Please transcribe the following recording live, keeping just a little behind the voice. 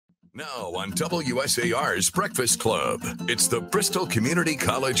Now on WSAR's Breakfast Club, it's the Bristol Community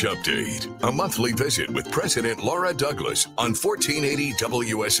College Update, a monthly visit with President Laura Douglas on 1480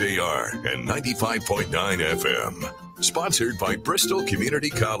 WSAR and 95.9 FM. Sponsored by Bristol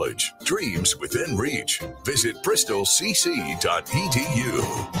Community College. Dreams within reach. Visit bristolcc.edu.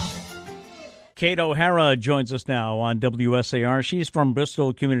 Kate O'Hara joins us now on WSAR. She's from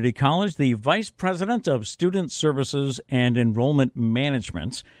Bristol Community College, the Vice President of Student Services and Enrollment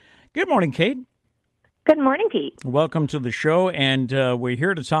Management. Good morning, Kate. Good morning, Pete. Welcome to the show, and we're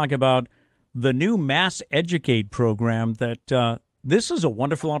here to talk about the new MassEducate program. This is a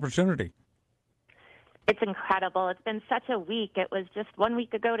wonderful opportunity. It's incredible. It's been such a week. It was just 1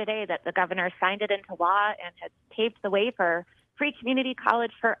 week ago today that the governor signed it into law and has paved the way for free community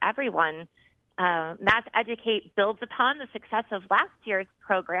college for everyone. MassEducate builds upon the success of last year's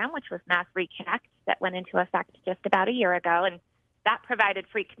program, which was Mass Reconnect, that went into effect just about a year ago, and that provided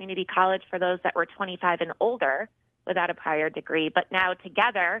free community college for those that were 25 and older without a prior degree. But now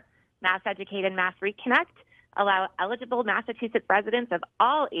together, MassEducate and Mass Reconnect allow eligible Massachusetts residents of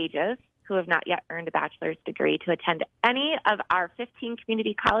all ages who have not yet earned a bachelor's degree to attend any of our 15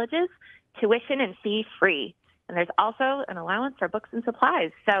 community colleges, tuition and fee free. And there's also an allowance for books and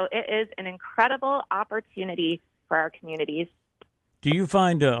supplies. So it is an incredible opportunity for our communities. Do you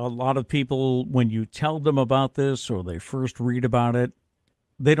find a lot of people, when you tell them about this or they first read about it,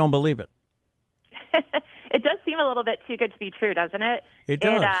 they don't believe it? It does seem a little bit too good to be true, doesn't it? It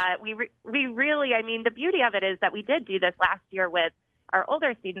does. We really, I mean, the beauty of it is that we did do this last year with our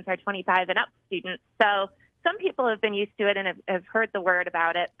older students, our 25 and up students. So some people have been used to it and have heard the word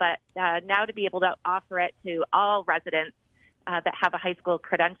about it, but now to be able to offer it to all residents that have a high school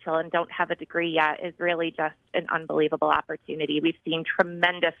credential and don't have a degree yet is really just an unbelievable opportunity. We've seen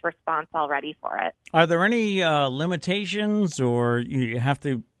tremendous response already for it. Are there any limitations, or you have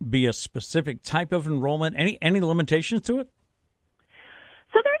to be a specific type of enrollment? Any limitations to it?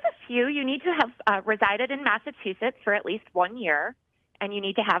 So there's a few. You need to have resided in Massachusetts for at least 1 year, and you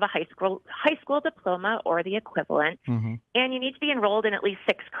need to have a high school diploma or the equivalent, and you need to be enrolled in at least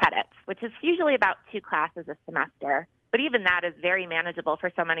 6 credits, which is usually about 2 classes a semester. But even that is very manageable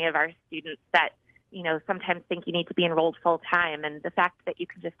for so many of our students that, you know, sometimes think you need to be enrolled full time. And the fact that you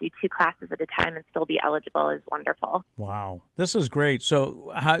can just do 2 classes at a time and still be eligible is wonderful. Wow. This is great.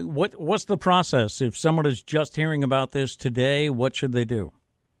 So what's the process? If someone is just hearing about this today, what should they do?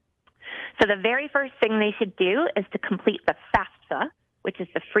 So the very first thing they should do is to complete the FAFSA, which is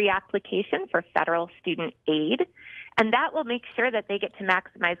the free application for federal student aid. And that will make sure that they get to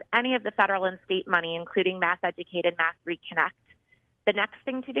maximize any of the federal and state money, including MassEducate and Mass Reconnect. The next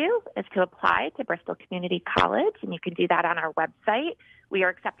thing to do is to apply to Bristol Community College, and you can do that on our website. We are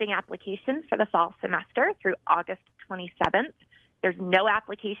accepting applications for the fall semester through August 27th. There's no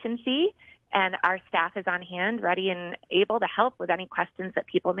application fee, and our staff is on hand, ready and able to help with any questions that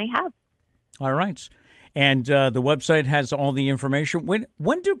people may have. All right. And the website has all the information.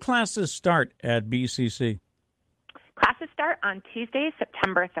 When do classes start at BCC? Classes start on Tuesday,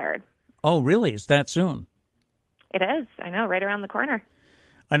 September 3rd. Oh, really? Is that soon? It is. I know, right around the corner.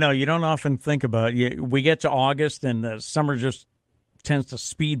 I know. You don't often think about it. We get to August, and the summer just tends to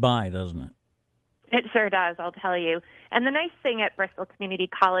speed by, doesn't it? It sure does, I'll tell you. And the nice thing at Bristol Community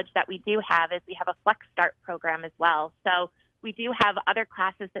College that we do have is we have a Flex Start program as well. So we do have other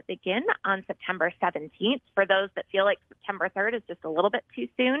classes that begin on September 17th. For those that feel like September 3rd is just a little bit too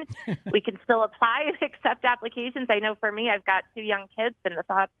soon, we can still apply and accept applications. I know for me, I've got 2 young kids, and the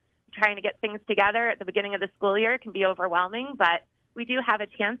thought of trying to get things together at the beginning of the school year can be overwhelming, but we do have a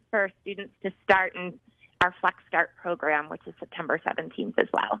chance for students to start in our Flex Start program, which is September 17th as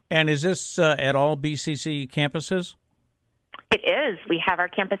well. And is this at all BCC campuses? It is. We have our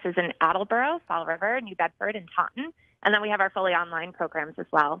campuses in Attleboro, Fall River, New Bedford, and Taunton. And then we have our fully online programs as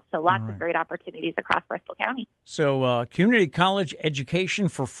well. So lots of great opportunities across Bristol County. So community college education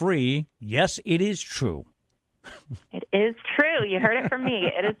for free. Yes, it is true. It is true. You heard it from me.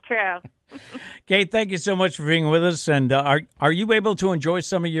 It is true. Kate, thank you so much for being with us. And are you able to enjoy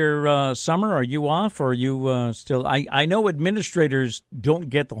some of your summer? Are you off, or are you still? I know administrators don't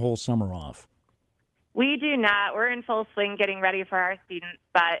get the whole summer off. We do not. We're in full swing getting ready for our students,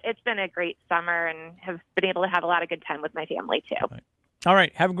 but it's been a great summer and have been able to have a lot of good time with my family, too. All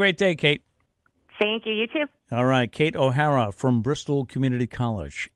right. Have a great day, Kate. Thank you. You too. All right. Kate O'Hara from Bristol Community College.